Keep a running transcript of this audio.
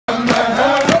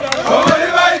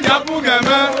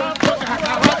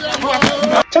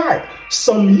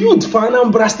some youth for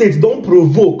Anambra State don't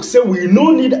provoke, say we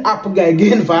no need APGA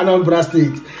again for Anambra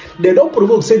State. They don't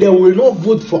provoke, say they will not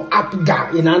vote for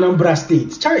APGA in Anambra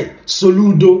State. Chai,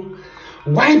 Soludo,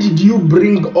 why did you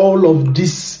bring all of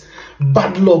this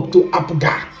bad luck to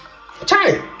APGA?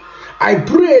 Chai, I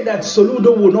pray that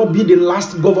Soludo will not be the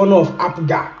last governor of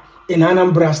APGA in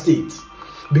Anambra State.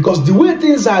 Because the way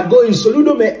things are going,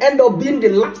 Soludo may end up being the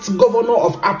last governor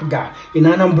of APGA in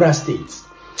Anambra State.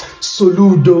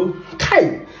 Soludo,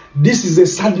 Kai, this is a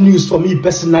sad news for me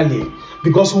personally.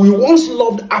 Because we once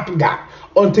loved APGA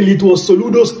until it was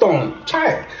Soludo's turn.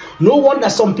 Chai, no wonder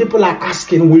some people are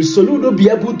asking, will Soludo be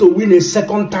able to win a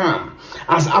second term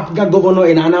as APGA governor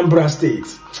in Anambra State?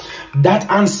 That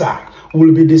answer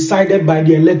will be decided by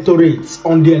the electorate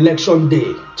on the election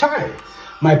day. Chai,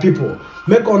 my people,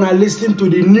 make una listen to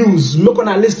the news, make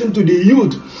una listen to the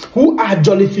youth who are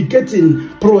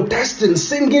jollificating, protesting,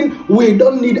 singing, we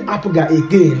don't need APGA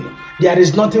again. There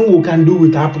is nothing we can do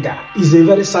with APGA. It's a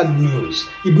very sad news.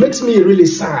 It makes me really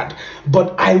sad,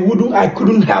 but I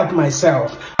couldn't help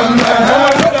myself.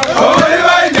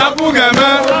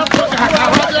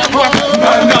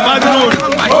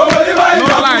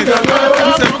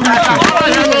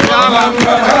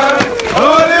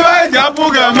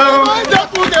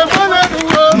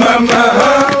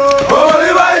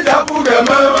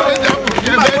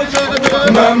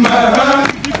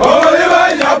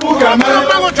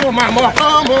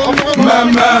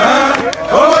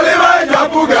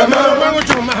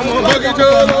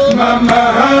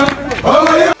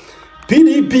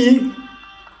 PDP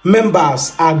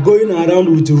members are going around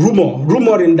with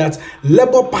rumoring that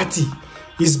Labour Party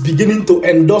is beginning to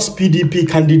endorse PDP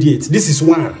candidates. This is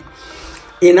one.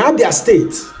 In Abia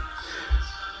State,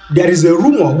 there is a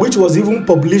rumor which was even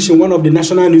published in one of the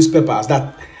national newspapers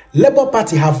that Labour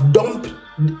Party have dumped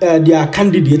their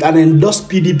candidate and endorsed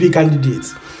PDP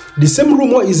candidates. The same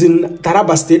rumor is in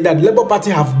Taraba State that Labour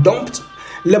Party have dumped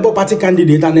Labour Party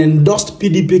candidate and endorsed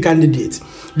PDP candidate.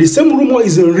 The same rumor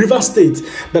is in River State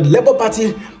that Labour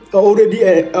Party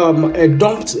already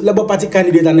dumped Labour Party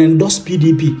candidate and endorsed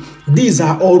PDP. These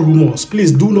are all rumors.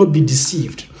 Please do not be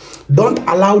deceived. Don't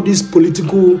allow this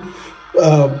political,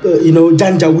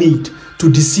 janjaweed to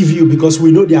deceive you, because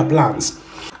we know their plans.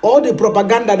 All the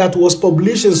propaganda that was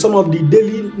published in some of the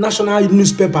daily national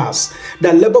newspapers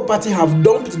that Labour Party have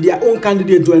dumped their own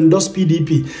candidate to endorse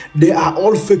PDP, they are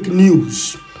all fake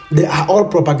news. They are all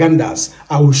propagandas.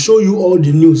 I will show you all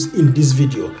the news in this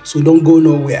video, so don't go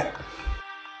nowhere.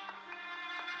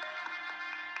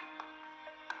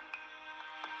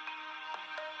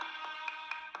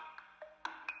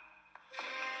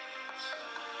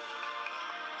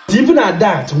 Even at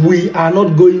that, we are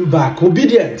not going back.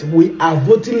 Obedient, we are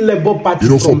voting Labour Party.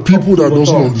 For people that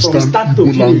doesn't understand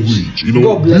Igbo language,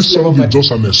 this song is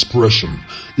just an expression.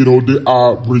 They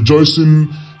are rejoicing,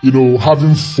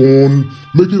 having fun,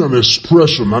 making an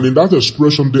expression. And in that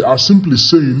expression, they are simply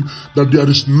saying that there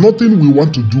is nothing we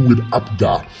want to do with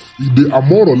APGA. They are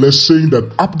more or less saying that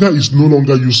APGA is no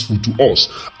longer useful to us.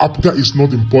 APGA is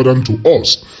not important to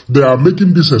us. They are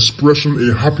making this expression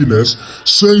a happiness,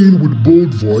 saying with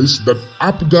bold voice that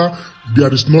APGA,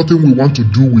 there is nothing we want to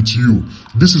do with you.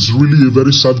 This is really a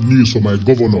very sad news for my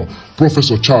governor,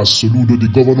 Professor Charles Soludo, the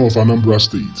governor of Anambra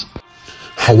State.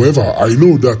 However, I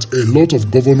know that a lot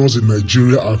of governors in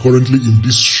Nigeria are currently in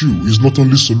this shoe. It's not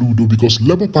only Soludo, because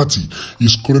Labour Party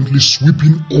is currently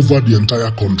sweeping over the entire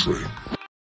country.